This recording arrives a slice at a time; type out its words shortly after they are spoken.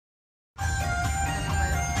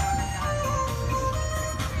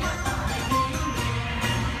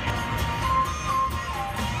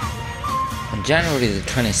January the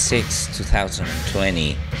 26th,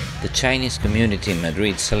 2020, the Chinese community in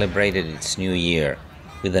Madrid celebrated its New Year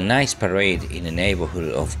with a nice parade in the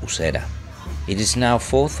neighborhood of Usera. It is now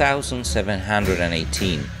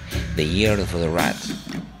 4718, the year of the rat.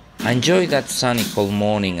 I enjoyed that sunny cold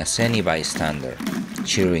morning as any bystander,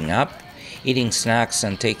 cheering up, eating snacks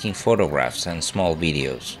and taking photographs and small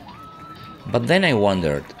videos. But then I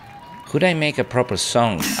wondered, could I make a proper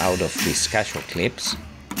song out of these casual clips?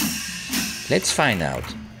 Let's find out.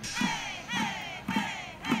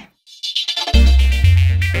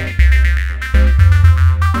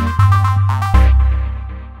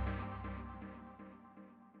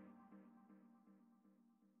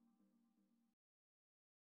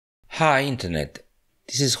 Hi Internet,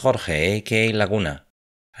 this is Jorge aka Laguna,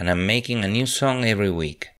 and I'm making a new song every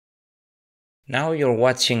week. Now you're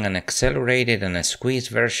watching an accelerated and a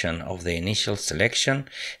squeezed version of the initial selection,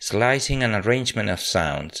 slicing and arrangement of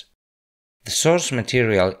sounds. The source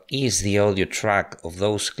material is the audio track of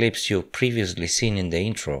those clips you've previously seen in the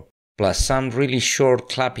intro, plus some really short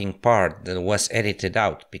clapping part that was edited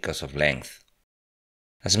out because of length.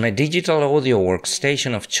 As my digital audio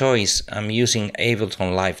workstation of choice, I'm using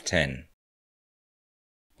Ableton Live 10.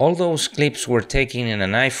 All those clips were taken in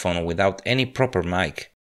an iPhone without any proper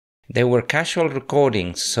mic. They were casual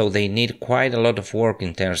recordings, so they need quite a lot of work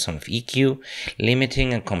in terms of EQ,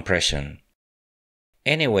 limiting and compression.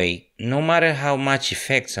 Anyway, no matter how much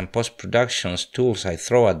effects and post-production tools I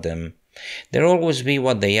throw at them, they'll always be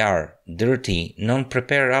what they are, dirty,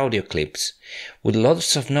 non-prepared audio clips, with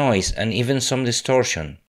lots of noise and even some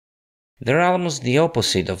distortion. They're almost the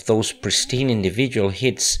opposite of those pristine individual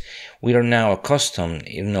hits we are now accustomed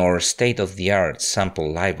in our state-of-the-art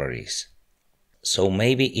sample libraries. So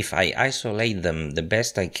maybe if I isolate them the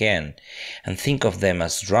best I can and think of them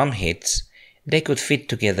as drum hits, they could fit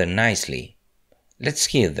together nicely. Let's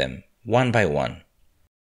hear them, one by one.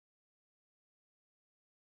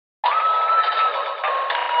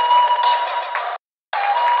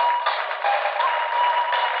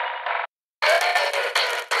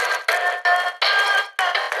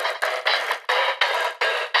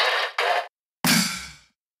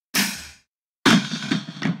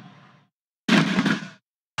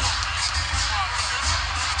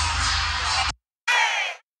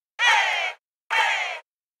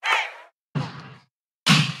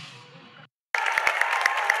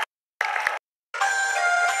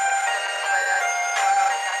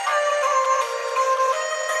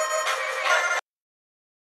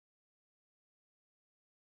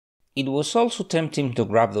 It was also tempting to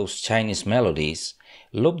grab those Chinese melodies,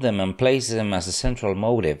 loop them and place them as a central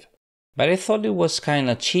motive, but I thought it was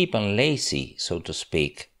kinda cheap and lazy, so to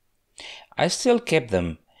speak. I still kept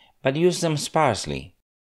them, but used them sparsely.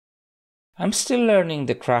 I'm still learning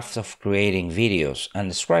the craft of creating videos and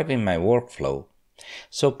describing my workflow,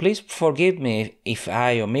 so please forgive me if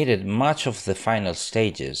I omitted much of the final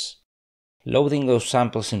stages. Loading those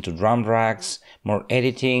samples into drum racks, more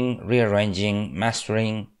editing, rearranging,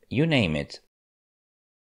 mastering, you name it.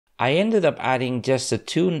 I ended up adding just a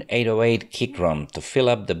tuned 808 kick drum to fill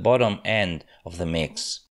up the bottom end of the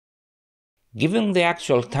mix. Given the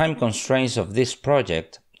actual time constraints of this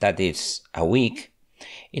project, that is, a week,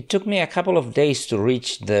 it took me a couple of days to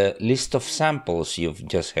reach the list of samples you've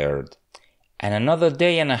just heard, and another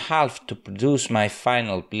day and a half to produce my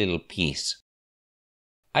final little piece.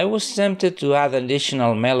 I was tempted to add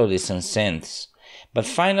additional melodies and synths, but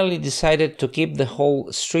finally decided to keep the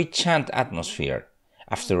whole street chant atmosphere.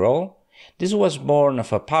 After all, this was born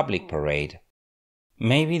of a public parade.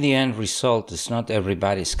 Maybe the end result is not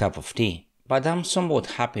everybody's cup of tea, but I'm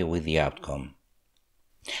somewhat happy with the outcome.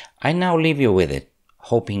 I now leave you with it,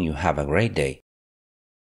 hoping you have a great day.